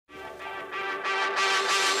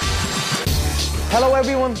Hello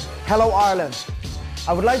everyone, hello Ireland.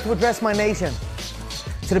 I would like to address my nation.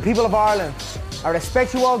 To the people of Ireland, I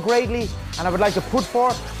respect you all greatly and I would like to put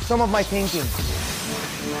forth some of my thinking.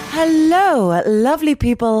 Hello, lovely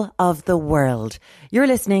people of the world. You're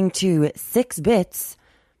listening to 6 Bits.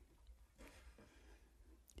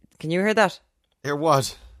 Can you hear that? Hear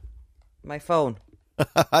what? My phone.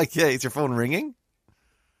 Okay, is your phone ringing?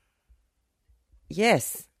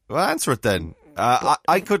 Yes. Well, answer it then.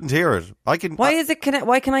 I couldn't hear it. Why is it?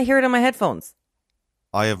 Why can I hear it on my headphones?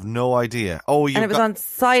 I have no idea. Oh, and it was on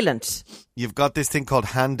silent. You've got this thing called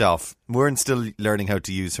handoff. We're still learning how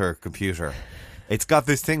to use her computer. It's got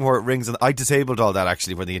this thing where it rings, and I disabled all that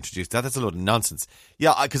actually when they introduced that. That's a load of nonsense.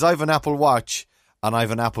 Yeah, because I have an Apple Watch, and I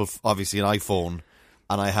have an Apple, obviously an iPhone,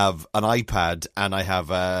 and I have an iPad, and I have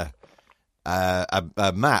a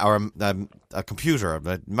computer, a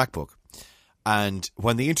MacBook. And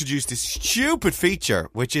when they introduced this stupid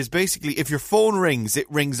feature, which is basically if your phone rings, it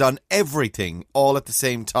rings on everything all at the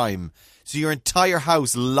same time. So your entire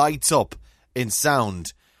house lights up in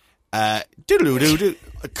sound. Doodle-doo-doo-doo,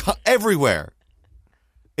 everywhere.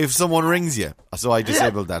 If someone rings you. So I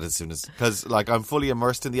disabled that as soon as... Because I'm fully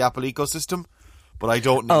immersed in the Apple ecosystem, but I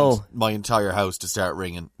don't need my entire house to start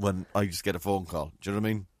ringing when I just get a phone call. Do you know what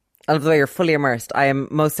I mean? I love the way you're fully immersed. I am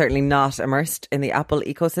most certainly not immersed in the Apple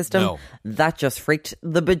ecosystem. No. That just freaked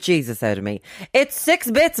the bejesus out of me. It's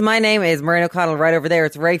 6 Bits. My name is Maureen O'Connell. Right over there,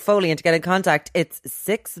 it's Ray Foley. And to get in contact, it's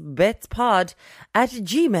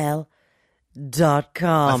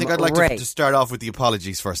 6bitspod@gmail.com. I think I'd like to start off with the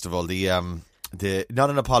apologies, first of all. The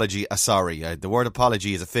not an apology, a sorry. The word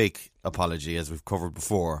apology is a fake apology, as we've covered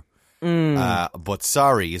before. But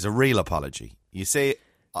sorry is a real apology. You say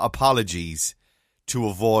apologies to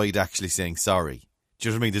avoid actually saying sorry. Do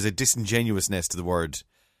you know what I mean? There's a disingenuousness to the word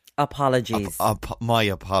apologies. My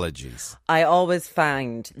apologies. I always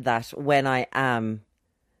find that when I am,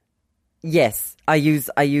 yes, I use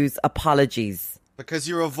apologies because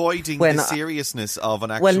you're avoiding the seriousness of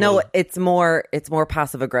an actual. Well, no, it's more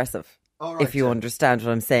passive aggressive. Right, if you understand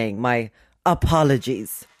what I'm saying, my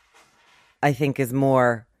apologies, I think, is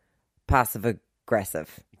more passive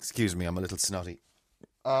aggressive. Excuse me, I'm a little snotty.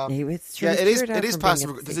 It's true. Yeah, it is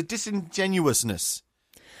passive. There's a disingenuousness.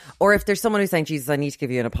 Or if there's someone who's saying, Jesus, I need to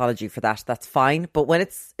give you an apology for that, that's fine. But when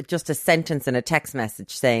it's just a sentence in a text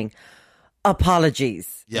message saying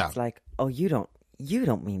apologies, it's like, oh, you don't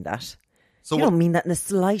mean that. So you don't mean that in the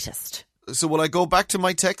slightest. So will I go back to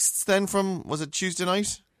my texts then from, was it Tuesday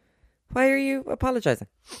night? Why are you apologising?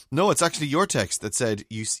 No, it's actually your text that said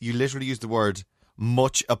you literally used the word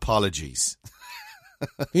much apologies.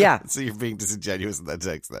 Yeah. So you're being disingenuous in that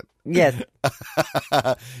text then? Yes.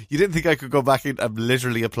 You didn't think I could go back and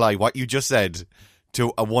literally apply what you just said to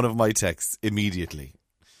one of my texts immediately?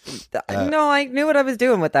 No, I knew what I was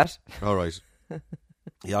doing with that. All right.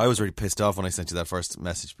 Yeah, I was really pissed off when I sent you that first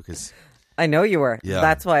message because... I know you were. Yeah.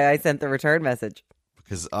 That's why I sent the return message.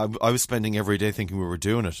 Because I was spending every day thinking we were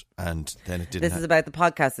doing it, and then it didn't. This is about the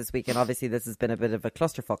podcast this week, and obviously this has been a bit of a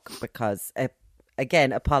clusterfuck because,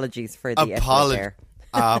 again, apologies for the effort there.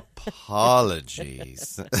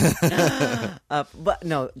 Apologies. But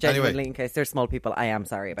no, genuinely, anyway, in case they're small people, I am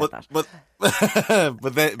sorry about that.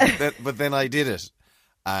 But then I did it,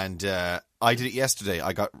 and I did it yesterday.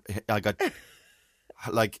 I got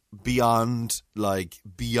beyond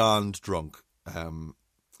drunk.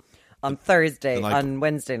 On Thursday, on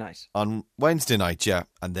Wednesday night. On Wednesday night, yeah.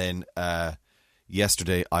 And then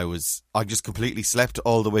yesterday I just completely slept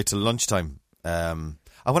all the way till lunchtime.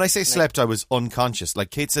 And when I say slept, I was unconscious.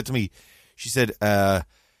 Like Kate said to me, she said,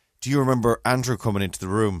 do you remember Andrew coming into the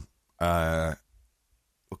room?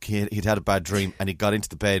 He'd had a bad dream and he got into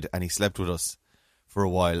the bed and he slept with us for a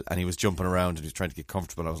while and he was jumping around and he was trying to get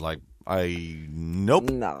comfortable. I was like, nope.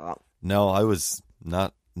 No, I was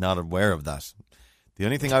not aware of that. The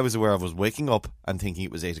only thing I was aware of was waking up and thinking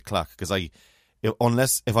it was 8 o'clock because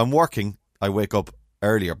if I'm working, I wake up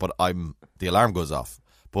earlier, but the alarm goes off.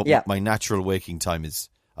 But my natural waking time is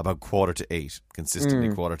about 7:45, consistently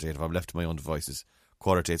 7:45. If I'm left to my own devices,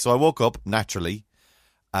 7:45. So I woke up naturally,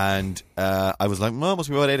 and I was like, "Well, it must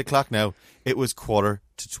be about 8 o'clock now." It was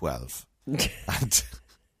 11:45,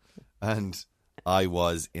 and I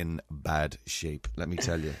was in bad shape. Let me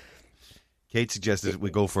tell you. Kate suggested we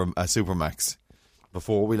go for a Supermax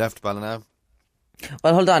before we left Ballina.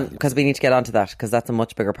 Well, hold on, because we need to get onto that, because that's a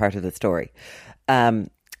much bigger part of the story. And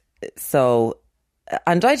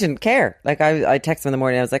I didn't care. Like, I texted him in the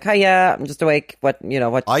morning. I was like, "Hi, yeah, I'm just awake. What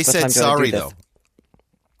I said time sorry, though.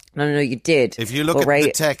 No, you did. If you look at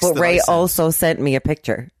the text, but Ray also sent me a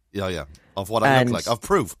picture. Yeah, of what I look like, of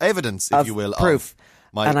proof, evidence, if you will, proof.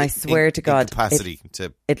 and I swear to God,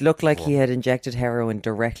 it looked like he had injected heroin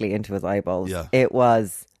directly into his eyeballs. Yeah. It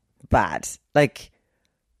was bad. Like,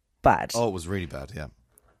 bad. Oh, it was really bad, yeah.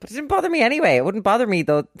 But it didn't bother me anyway. It wouldn't bother me,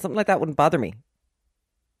 though. Something like that wouldn't bother me.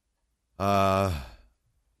 We're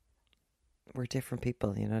different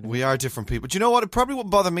people, you know what I mean? We are different people. Do you know what? It probably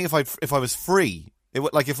wouldn't bother me if I was free. It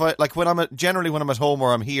would, when I'm generally when I'm at home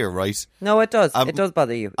or I'm here, right? No, it does. It does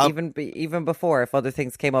bother you. Even before, if other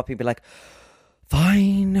things came up, you'd be like,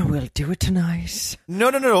 "Fine, we'll do it tonight."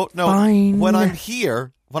 No. Fine. When I'm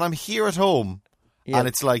here at home, and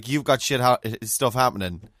it's like you've got stuff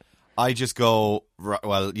happening, I just go,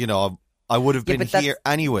 well, you know, I would have been here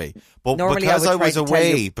anyway. But because I was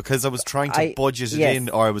away, because I was trying to budget it in,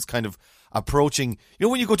 or I was kind of approaching, you know,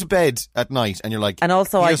 when you go to bed at night and you're like, and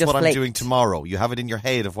also here's what I'm doing tomorrow. You have it in your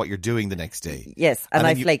head of what you're doing the next day. Yes, and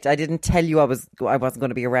I flaked. I didn't tell you I wasn't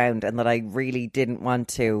going to be around, and that I really didn't want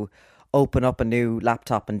to open up a new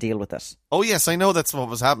laptop and deal with it. Oh yes, I know that's what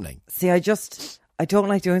was happening. See, I don't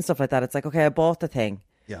like doing stuff like that. It's like, okay, I bought the thing.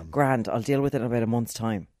 Yeah. Grand, I'll deal with it in about a month's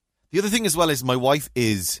time. The other thing as well is my wife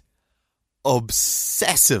is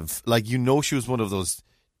obsessive. Like, you know, she was one of those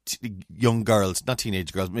young girls, not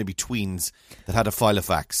teenage girls, maybe tweens, that had a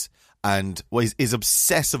Filofax and is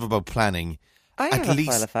obsessive about planning. I have a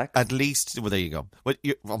Filofax. At least, well, there you go. But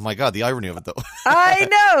oh my God, the irony of it, though. I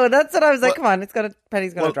know. That's what I was like. Come on,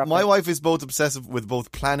 Penny's going to drop. My wife is both obsessive with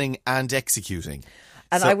both planning and executing.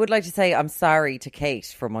 And I would like to say I'm sorry to Kate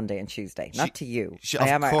for Monday and Tuesday, not to you. I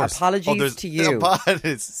am. Apologies to you.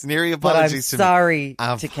 Sneery apologies to me. But I'm sorry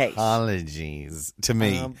to Kate. Apologies to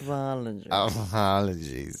me.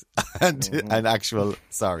 Apologies. And actual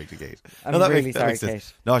sorry to Kate. I'm really sorry,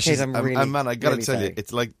 Kate. No, Kate, I'm really, man, I gotta really tell sorry. you,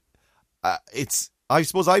 it's like, I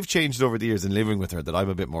suppose I've changed over the years in living with her, that I'm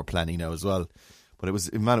a bit more planning now as well. But it was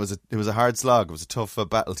a hard slog. It was a tough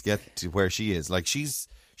battle to get to where she is. Like,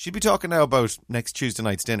 she'd be talking now about next Tuesday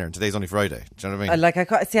night's dinner, and today's only Friday. Do you know what I mean?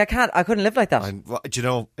 I couldn't live like that. Do you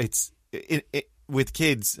know, it's with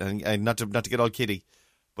kids, and not to get all kiddie,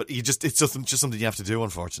 but it's just something you have to do.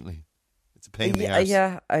 Unfortunately, it's a pain in the arse.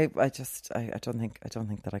 Yeah, I don't think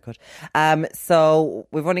that I could. So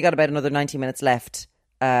we've only got about another 90 minutes left.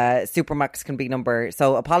 Supermax can be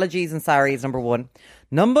so apologies and sorry is number 1.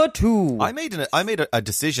 Number 2, I made a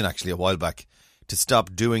decision actually a while back to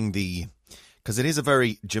stop doing because it is a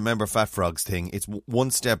very, do you remember Fat Frogs thing? It's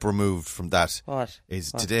one step removed from that. What?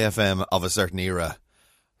 Today FM of a certain era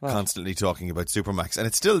constantly talking about Supermax. And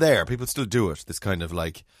it's still there. People still do it. This kind of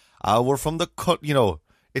like, we're from the cut, you know,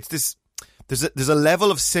 it's this, there's a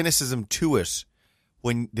level of cynicism to it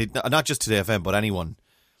when not just Today FM, but anyone.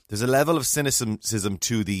 There's a level of cynicism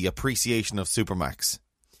to the appreciation of Supermax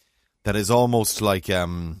that is almost like,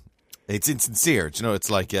 it's insincere. Do you know,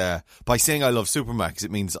 it's like, by saying I love Supermax,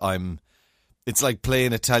 it means it's like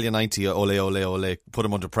playing Italia 90, ole, ole, ole, put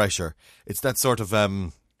him under pressure. It's that sort of,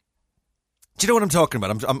 do you know what I'm talking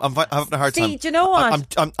about? I'm having a hard time. See, do you know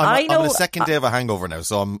what? I'm on a second day of a hangover now,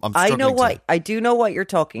 so I'm struggling. I do know what you're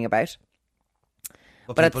talking about.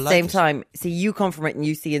 But at the same time, see, you come from it and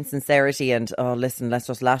you see insincerity and, listen, let's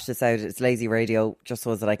just lash this out. It's lazy radio just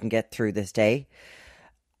so that I can get through this day.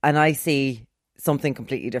 And I see something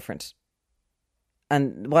completely different.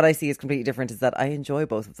 And what I see is completely different is that I enjoy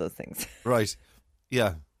both of those things. Right.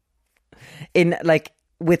 Yeah.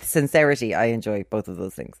 With sincerity, I enjoy both of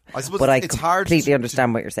those things. I suppose but I completely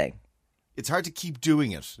understand what you're saying. It's hard to keep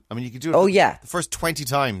doing it. I mean, you can do it the first 20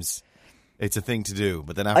 times. It's a thing to do,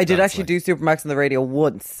 but then after I did actually do Supermax on the radio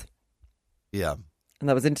once. Yeah. And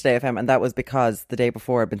that was in Today FM, and that was because the day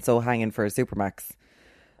before I'd been so hanging for a Supermax,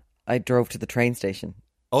 I drove to the train station.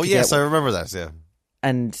 Oh, yes, I remember that, yeah.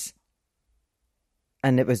 And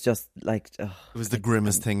it was just like... it was the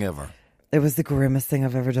grimmest thing ever. It was the grimmest thing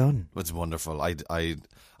I've ever done. It's wonderful. I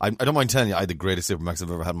don't mind telling you, I had the greatest Supermax I've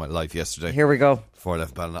ever had in my life yesterday. Here we go. Before I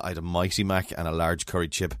left Ballina, I had a Mighty Mac and a large curry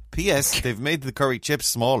chip. P.S. They've made the curry chips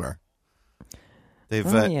smaller.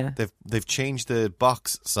 They've changed the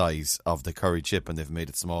box size of the curry chip and they've made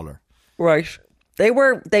it smaller. Right. They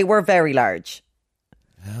were very large.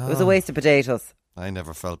 Oh. It was a waste of potatoes. I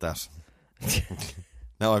never felt that.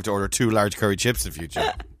 Now I have to order 2 large curry chips in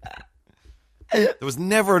future. There was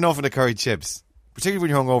never enough in the curry chips. Particularly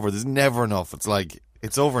when you're hungover, there's never enough. It's like,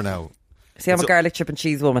 it's over now. See, I'm a garlic chip and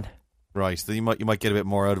cheese woman. Right, so you might get a bit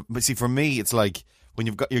more out of it. But see, for me, it's like when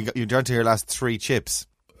you're down to your last 3 chips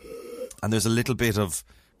and there's a little bit of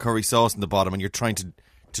curry sauce in the bottom and you're trying to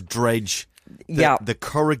dredge the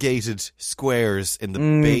corrugated squares in the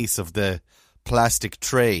base of the plastic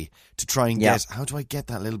tray to try and get, how do I get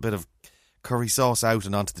that little bit of curry sauce out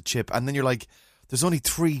and onto the chip? And then you're like, there's only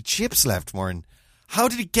 3 chips left, Maureen. How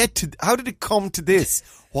did it come to this?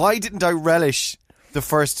 Why didn't I relish the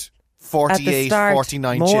first 48,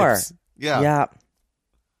 49 more. chips? Yeah.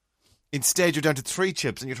 Instead, you're down to 3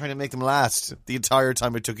 chips and you're trying to make them last the entire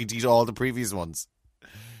time it took you to eat all the previous ones.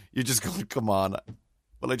 You're just going, come on.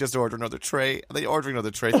 Well, I just order another tray. And they order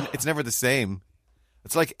another tray. It's never the same.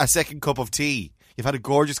 It's like a second cup of tea. You've had a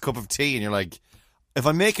gorgeous cup of tea and you're like, if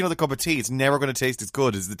I make another cup of tea, it's never going to taste as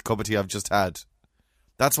good as the cup of tea I've just had.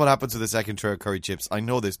 That's what happens with the second tray of curry chips. I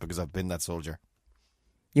know this because I've been that soldier.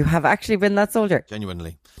 You have actually been that soldier?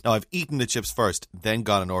 Genuinely. Now, I've eaten the chips first, then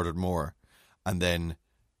gone and ordered more. And then,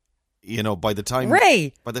 you know, by the time...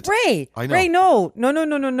 Ray! I know. Ray, no.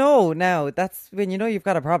 No. That's when you know you've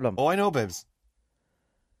got a problem. Oh, I know, babes.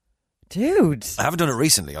 Dude. I haven't done it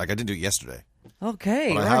recently. Like, I didn't do it yesterday.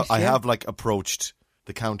 Okay. But I have like, approached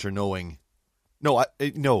the counter knowing... I've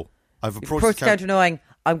approached the counter knowing...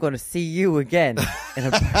 I'm going to see you again in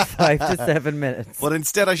about 5 to 7 minutes. But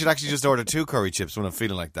instead, I should actually just order 2 curry chips when I'm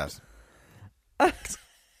feeling like that. And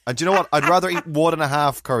do you know what? I'd rather eat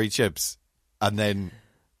 1.5 curry chips and then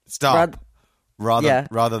stop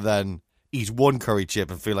rather than eat 1 curry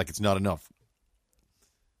chip and feel like it's not enough.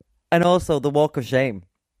 And also the walk of shame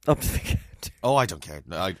up to the counter. Oh, I don't care.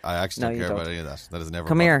 I actually don't care about any of that. That has never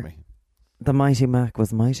bothered me. The Mighty Mac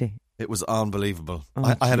was mighty. It was unbelievable.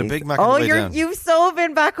 Oh, I had a Big Mac on the way down. You've so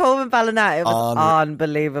been back home in Ballina. It was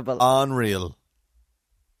unbelievable. Unreal.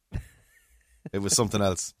 It was something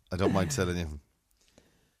else. I don't mind telling you.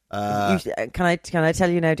 Can I tell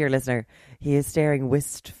you now, dear listener, he is staring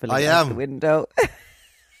wistfully out the window.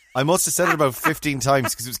 I must have said it about 15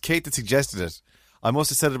 times because it was Kate that suggested it. I must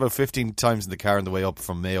have said it about 15 times in the car on the way up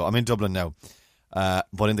from Mayo. I'm in Dublin now.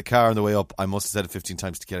 But in the car on the way up, I must have said it 15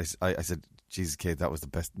 times to Kate. I said, Jesus, Kate, that was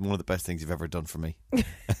one of the best things you've ever done for me.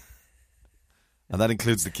 And that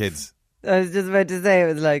includes the kids. I was just about to say,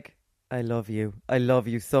 it was like, I love you. I love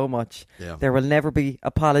you so much. Yeah. There will never be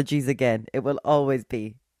apologies again. It will always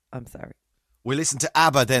be, I'm sorry. We listened to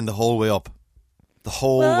ABBA then the whole way up. The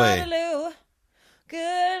whole way.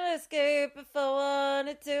 Couldn't escape if I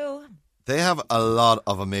wanted to. They have a lot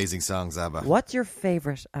of amazing songs, ABBA. What's your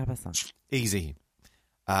favourite ABBA song? Easy.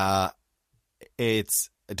 It's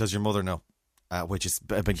Does Your Mother Know? Which has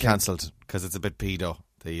been cancelled because it's a bit pedo.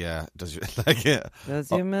 Does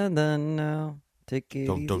your mother know? Take it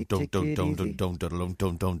easy.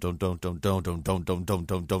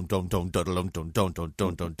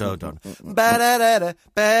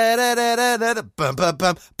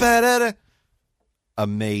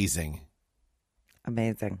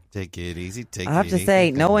 Amazing. Take it easy. I have to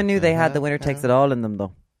say, no one knew they had The Winner Takes It All in them,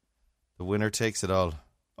 though. The Winner Takes It All.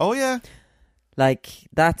 Oh, yeah. Like,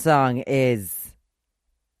 that song is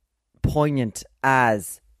poignant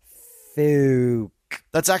as fuck.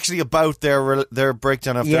 That's actually about their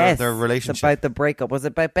breakdown of their relationship. It's about the breakup. Was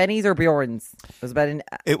it about Benny's or Bjorn's?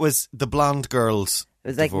 It was the blonde girls. It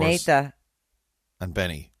was like Agnetha and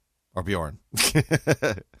Benny or Bjorn.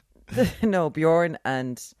 No, Bjorn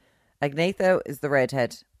and Agnetha is the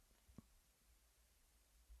redhead.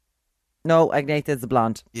 No, Agnetha is the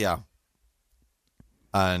blonde. Yeah,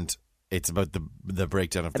 and it's about the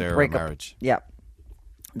breakdown of their marriage. Yeah,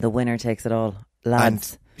 The Winner Takes It All,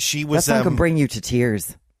 lads. And she was. That song can bring you to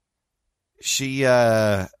tears. She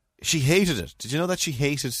hated it. Did you know that she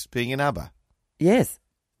hated being in ABBA? Yes,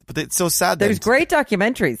 but it's so sad. There's great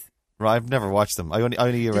documentaries. Right, I've never watched them. I only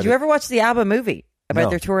Did you ever watch the ABBA movie about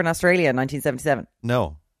their tour in Australia in 1977?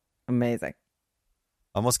 No. Amazing.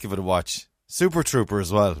 I must give it a watch. Super Trooper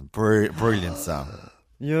as well. Brilliant song.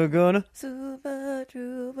 You're gonna Super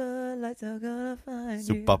Trooper, lights are gonna find you.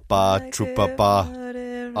 Super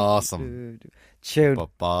Trooper. Awesome. Tune.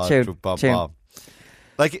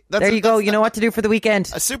 Like there you go. You know what to do for the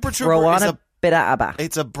weekend. A Super Trooper Throw on a bit of ABBA.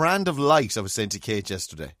 It's a brand of light. I was saying to Kate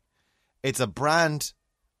yesterday. It's a brand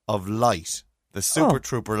of light. The Super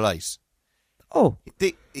Trooper light. Oh,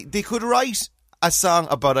 they could write a song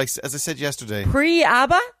about, as I said yesterday,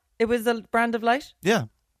 pre-ABBA. It was a brand of light. Yeah.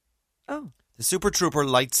 Oh. The Super Trooper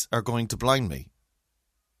lights are going to blind me,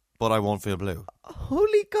 but I won't feel blue.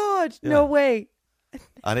 Holy God! Yeah. No way.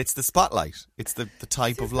 And it's the spotlight. It's the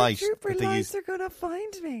type Super of light Trooper that they lights use. are going to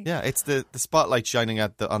find me. Yeah, it's the spotlight shining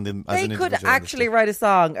on them. They could actually write a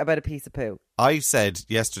song about a piece of poo. I said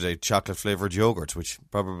yesterday chocolate flavoured yogurt, which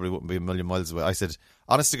probably wouldn't be a million miles away. I said,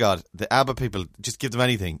 honest to God, the ABBA people, just give them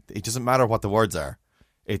anything. It doesn't matter what the words are.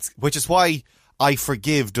 Which is why I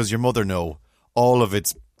forgive Does Your Mother Know all of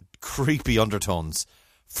its creepy undertones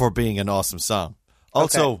for being an awesome song.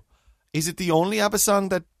 Also, is it the only ABBA song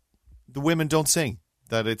that the women don't sing?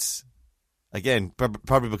 That it's Again,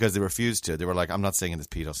 probably because they refused to. They were like, I'm not singing this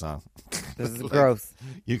pedo song. This is gross.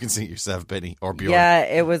 You can sing it yourself, Benny, or Bjorn. Yeah,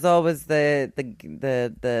 it was always the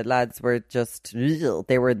lads were just,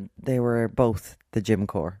 they were both the gym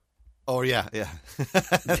core. Oh, yeah.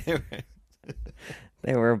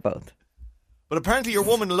 They were both. But apparently your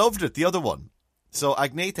woman loved it, the other one. So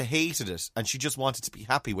Agnetha hated it, and she just wanted to be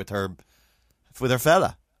happy with her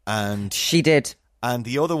fella. And she did. And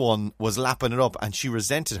the other one was lapping it up, and she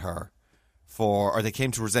resented her or they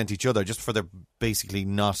came to resent each other just for their basically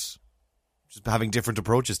not just having different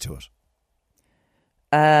approaches to it.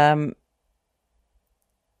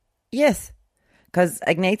 Yes, because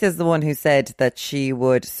Agnetha is the one who said that she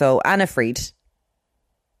would. So Anna Fried.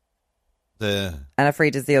 Anna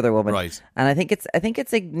Fried is the other woman, right? And I think it's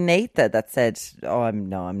Agnetha that said, "Oh,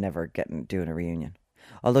 I'm never doing a reunion."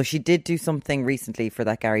 Although she did do something recently for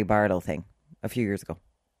that Gary Barlow thing a few years ago.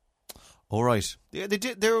 Oh, right. Yeah, they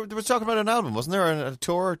did. They were talking about an album, wasn't there? A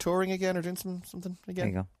touring again, or doing something again. There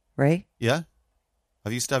you go, Ray. Yeah.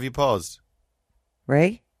 Have you paused?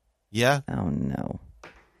 Ray. Yeah. Oh no.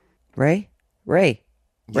 Ray.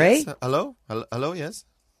 Yes. Hello. Yes.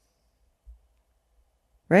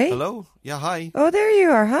 Ray. Hello. Yeah. Hi. Oh, there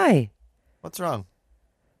you are. Hi. What's wrong?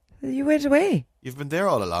 You went away. You've been there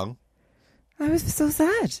all along. I was so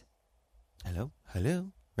sad. Hello.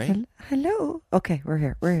 Ray? Hello. Okay, we're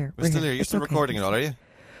here. We're still here. You're still recording it all, are you?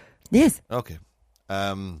 Yes. Okay.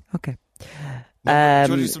 Okay. Do you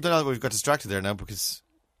want to do something else? We've got distracted there now because...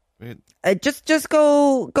 Just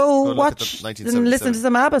go watch and listen to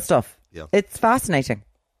some ABBA stuff. Yeah. It's fascinating.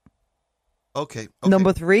 Okay.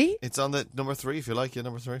 Number 3? It's on the number 3 if you like. Yeah,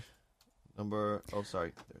 number 3. Oh,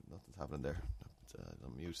 sorry. Nothing's happening there.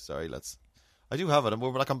 I'm mute. Sorry, I do have it.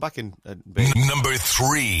 I'm back in bed. Number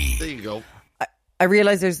 3. There you go. I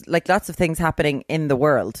realise there's like lots of things happening in the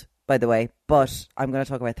world, by the way, but I'm going to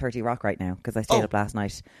talk about 30 Rock right now because I stayed up last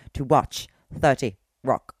night to watch 30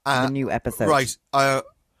 Rock, the new episode. Right.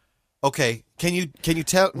 Okay. Can you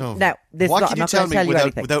tell? No. Now, what can you tell me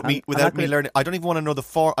without me learning? I don't even want to know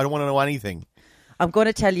I don't want to know anything. I'm going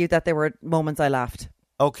to tell you that there were moments I laughed.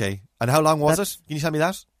 Okay. And how long was it? Can you tell me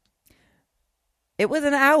that? It was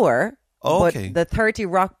an hour. Oh, okay. But the 30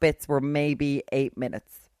 Rock bits were maybe 8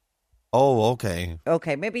 minutes. Oh, okay.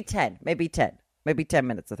 Okay, maybe 10. Maybe 10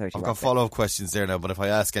 minutes of 30 Rock. I've got follow-up questions there now, but if I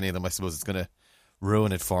ask any of them, I suppose it's going to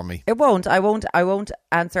ruin it for me. It won't. I won't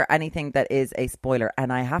answer anything that is a spoiler.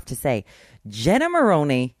 And I have to say, Jenna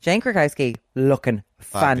Maroney, Jane Krakowski, looking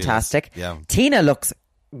fantastic. Yeah. Tina looks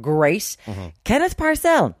great. Mm-hmm. Kenneth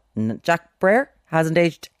Parcell, Jack Brer, hasn't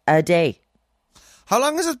aged a day. How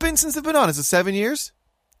long has it been since they've been on? Is it 7 years?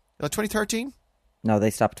 2013? No,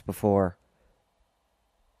 they stopped before.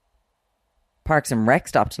 Parks and Rec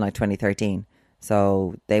stopped in like 2013.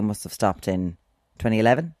 So they must have stopped in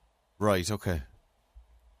 2011. Right, okay.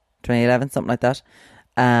 2011, something like that.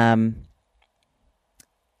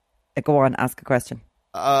 Go on, ask a question.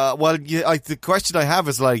 Well, yeah, the question I have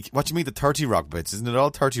is like, what do you mean the 30 Rock bits? Isn't it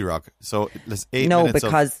all 30 Rock? So there's 8 minutes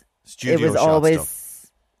because of studio it was always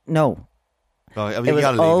stuff. No. Oh, I mean, it was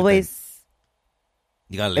always.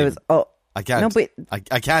 You gotta leave. It was. I can't. No, but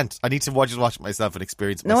I can't. I need to watch it myself and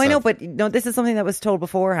experience it myself. No, I know, but no. This is something that was told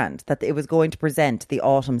beforehand that it was going to present the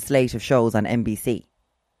autumn slate of shows on NBC.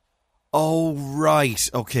 Oh right,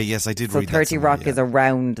 okay, yes, I did read that. So 30 Rock is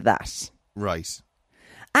around that, right?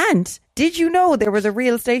 And did you know there was a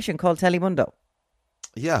real station called Telemundo?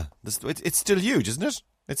 Yeah, it's still huge, isn't it?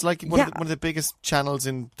 It's like one of the biggest channels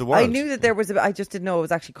in the world. I knew that there was. I just didn't know it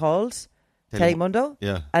was actually called Telemundo.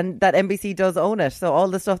 Yeah, and that NBC does own it. So all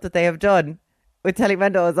the stuff that they have done with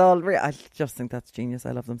Telemundo is all real. I just think that's genius.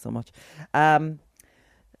 I love them so much. And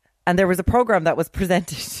there was a program that was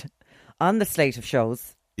presented on the slate of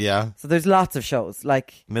shows. Yeah. So there's lots of shows.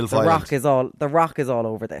 Like Milf The Island. Rock is all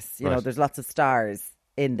over this. You know, there's lots of stars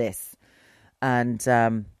in this. And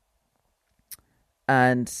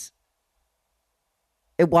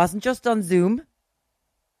it wasn't just on Zoom.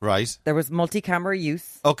 Right. There was multi-camera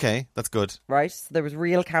use. Okay, that's good. Right. So there was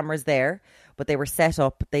real cameras there, but they were set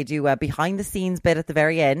up. They do a behind the scenes bit at the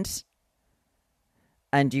very end.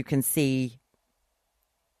 And you can see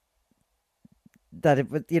that it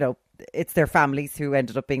was, it's their families who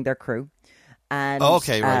ended up being their crew. And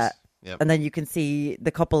okay, right. Yep. And then you can see the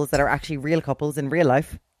couples that are actually real couples in real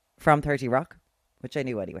life from 30 Rock, which I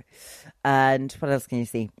knew anyway. And what else can you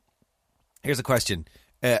see? Here's a question.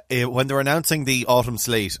 When they're announcing the autumn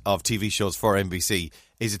slate of TV shows for NBC,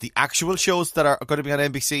 is it the actual shows that are going to be on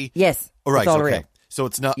NBC? Yes. Oh, right, it's all okay. real. So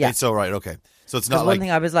it's not, it's all right, okay. So it's not like... One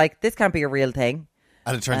thing I was like, this can't be a real thing.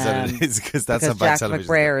 And it turns out it is, because that's how bad Jack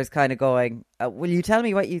television McBrayer is kind of going, will you tell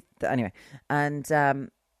me what you... Anyway. And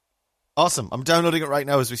Awesome. I'm downloading it right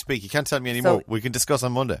now as we speak. You can't tell me anymore. So, we can discuss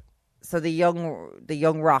on Monday. So the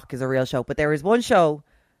Young Rock is a real show, but there is one show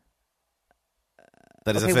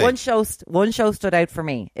that is a fake. One show stood out for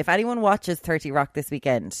me. If anyone watches 30 Rock this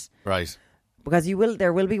weekend, right? Because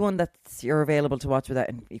there will be one that's you're available to watch without,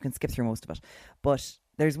 and you can skip through most of it. But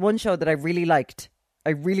there's one show that I really liked.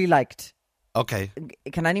 Okay.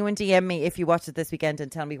 Can anyone DM me if you watched it this weekend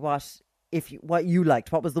and tell me what you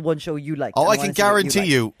liked? What was the one show you liked? Oh, I can guarantee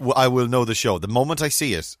you I will know the show. The moment I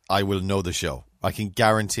see it, I will know the show. I can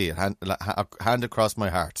guarantee it. Hand across my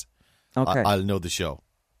heart. Okay. I'll know the show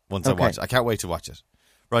once I watch it. I can't wait to watch it.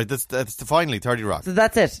 Right, that's finally 30 Rock. So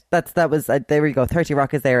that's it. That was there we go. 30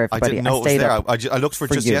 Rock is there, everybody. I didn't know it was there. I looked for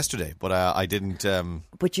it just yesterday, but I didn't.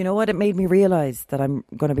 But you know what? It made me realise that I'm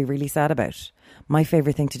going to be really sad about. My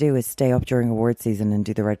favourite thing to do is stay up during award season and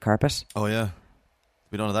do the red carpet. Oh yeah,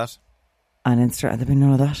 we none of that. And there'll be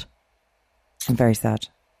none of that. I'm very sad.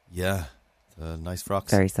 Yeah. Nice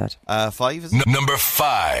frocks. Very sad. 5 is Number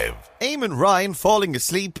 5. Eamon Ryan falling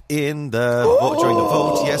asleep in the during the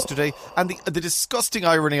vote yesterday, and the disgusting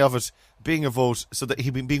irony of it being a vote, so that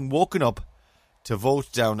he'd been being woken up to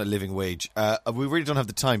vote down a living wage. We really don't have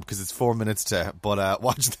the time because it's 4 minutes to, but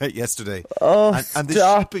watched that yesterday. Oh, and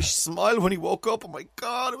the sheepish smile when he woke up. Oh my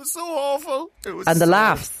God, it was so awful. And the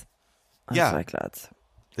laughs. Yeah, like lads.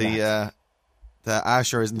 The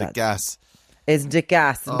Asher isn't it gas. Isn't it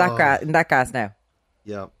gas? Isn't that gas now?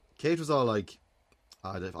 Yeah. Kate was all like,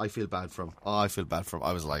 I feel bad for him. Oh, I feel bad for him.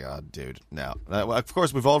 I was like, dude, no. Of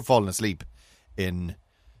course, we've all fallen asleep in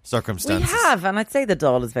circumstances. We have, and I'd say the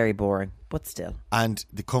doll is very boring, but still. And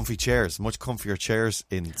the comfy chairs, much comfier chairs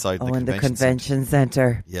inside the convention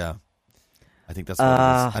centre. Yeah. I think that's what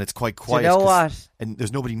it is. And it's quite quiet. Do you know what? And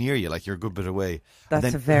there's nobody near you, like you're a good bit away. That's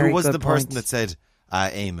and then, a very who was good the person point. that said,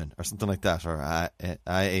 Eamon, or something like that, or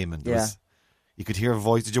Eamon? Yeah. You could hear a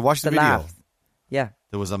voice. Did you watch the video? Laughs. Yeah.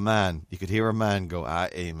 There was a man. You could hear a man go,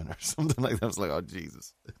 Eamon, or something like that. I was like, oh,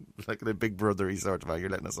 Jesus. Like the big brother-y sort of, you're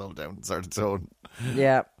letting us all down sort of tone.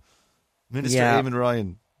 Yeah. Minister Eamon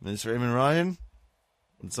Ryan.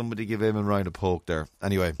 And somebody give Eamon Ryan a poke there.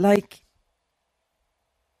 Anyway. Like,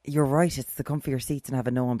 you're right. It's the comfier seats and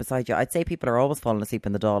having no one beside you. I'd say people are always falling asleep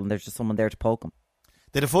in the doll and there's just someone there to poke them.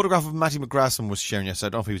 They had a photograph of Matty McGrath was sharing yesterday. I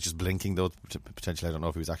don't know if he was just blinking, though. Potentially, I don't know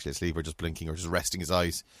if he was actually asleep or just blinking or just resting his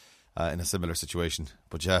eyes in a similar situation.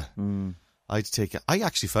 But yeah, I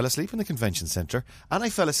actually fell asleep in the convention centre. And I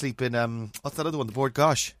fell asleep in, what's that other one? The Board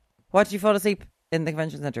Gosh. What did you fall asleep in the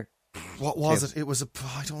convention centre? What was it? It was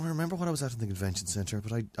I don't remember what I was at in the convention centre,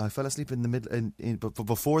 but I fell asleep in the middle, but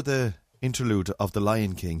before the interlude of The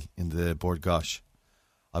Lion King in the Board Gosh,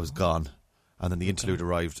 I was gone. And then the interlude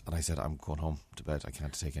arrived, and I said, I'm going home to bed. I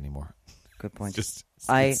can't take any more. Good point.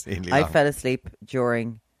 I fell asleep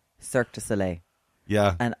during Cirque du Soleil.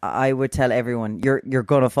 Yeah. And I would tell everyone, you're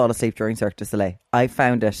going to fall asleep during Cirque du Soleil. I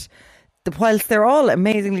found it. Whilst they're all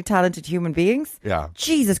amazingly talented human beings,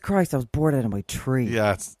 Jesus Christ, I was bored out of my tree.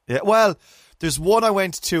 Yeah. Well, there's one I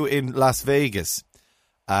went to in Las Vegas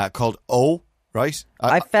called O, right?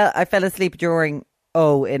 I fell asleep during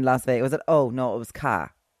O in Las Vegas. Was it O? No, it was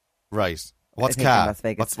Ka. Right. What's Ka? Las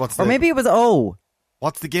Vegas. What's or maybe it was O.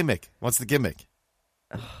 What's the gimmick? Was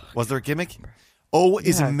there a gimmick? O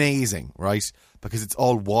is amazing, right? Because it's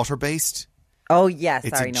all water based. Oh yes,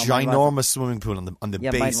 it's a ginormous swimming pool on the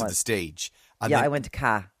base of the stage. And I went to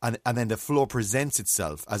Ka. And then the floor presents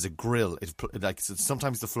itself as a grill.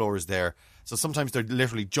 Sometimes the floor is there, so sometimes they're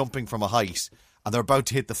literally jumping from a height and they're about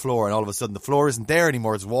to hit the floor, and all of a sudden the floor isn't there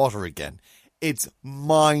anymore. It's water again. It's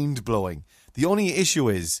mind blowing. The only issue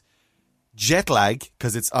is jet lag,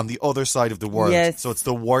 because it's on the other side of the world. Yes. So it's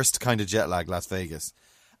the worst kind of jet lag, Las Vegas.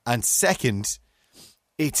 And second,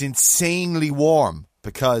 it's insanely warm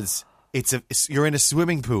because you're in a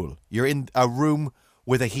swimming pool. You're in a room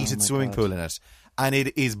with a heated swimming pool in it, and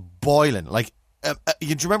it is boiling. Like, do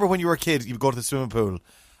you remember when you were a kid, you go to the swimming pool,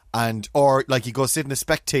 or like you go sit in the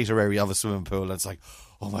spectator area of a swimming pool, and it's like,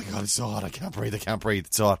 oh my God, it's so hot, I can't breathe,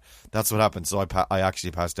 it's so hot. That's what happened. So I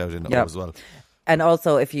actually passed out in it as well. And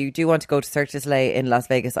also, if you do want to go to Cirque du Soleil in Las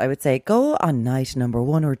Vegas, I would say go on night number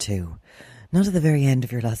 1 or 2. Not at the very end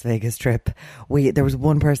of your Las Vegas trip. There was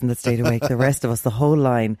one person that stayed awake. The rest of us, the whole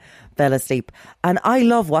line, fell asleep. And I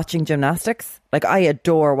love watching gymnastics. Like, I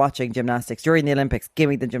adore watching gymnastics. During the Olympics, give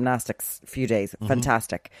me the gymnastics few days. Mm-hmm.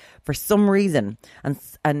 Fantastic. For some reason,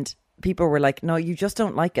 and people were like, no, you just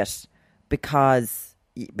don't like it because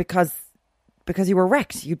you were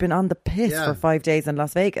wrecked. You'd been on the piss for 5 days in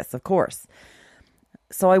Las Vegas, of course.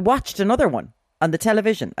 So I watched another one on the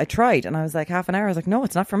television. I tried, and I was like, half an hour. I was like, no,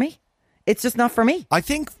 it's not for me. It's just not for me. I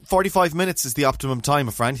think 45 minutes is the optimum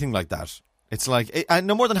time for anything like that. It's like, and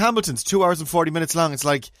no more than Hamilton's 2 hours and 40 minutes long. It's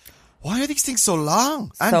like, why are these things so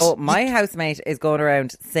long? And so my housemate is going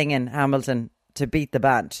around singing Hamilton to beat the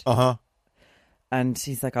band. And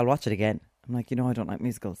he's like, I'll watch it again. I'm like, I don't like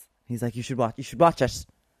musicals. He's like, you should watch it.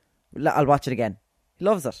 I'll watch it again. He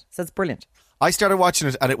loves it. Says it's brilliant. I started watching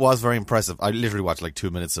it and it was very impressive. I literally watched like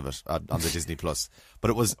 2 minutes of it on the Disney Plus.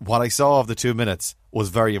 But it was, what I saw of the 2 minutes was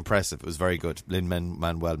very impressive. It was very good.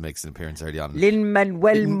 Lin-Manuel makes an appearance early on.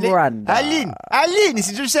 Lin-Manuel Miranda. Aline,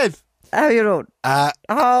 is it yourself? How you doing?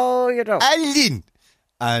 How you doing? Aline.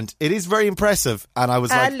 And it is very impressive. And I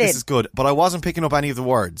was like, this is good. But I wasn't picking up any of the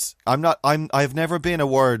words. I've never been a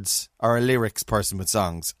words or a lyrics person with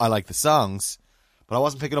songs. I like the songs, but I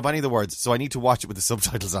wasn't picking up any of the words. So I need to watch it with the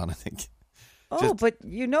subtitles on, I think. But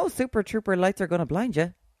Super Trooper Lights Are Gonna Blind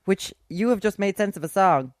You, which you have just made sense of a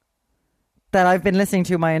song that I've been listening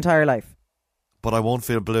to my entire life. But I won't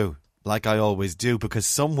feel blue, like I always do, because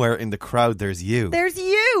somewhere in the crowd there's you. There's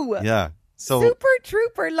you! Yeah. So Super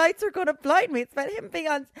Trooper Lights Are Gonna Blind Me. It's about him being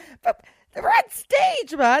on... They're on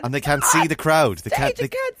stage, man. And they can't see the crowd. They can't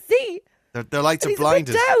see. Their lights are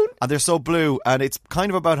blinded. And they're so blue. And it's kind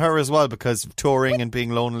of about her as well, because touring and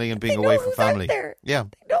being lonely and being away from family. Yeah.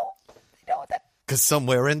 They know that. Because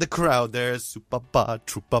somewhere in the crowd there's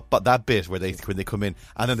that bit when they come in,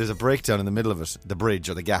 and then there's a breakdown in the middle of it, the bridge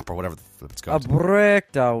or the gap or whatever the flip it's called. A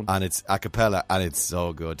breakdown. And it's a cappella, and it's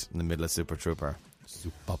so good in the middle of Super Trooper.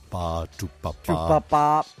 Trooper.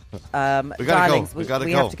 We gotta go. We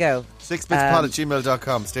have to go.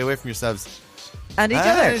 6bitspod@gmail.com. Stay away from yourselves. And each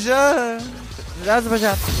other.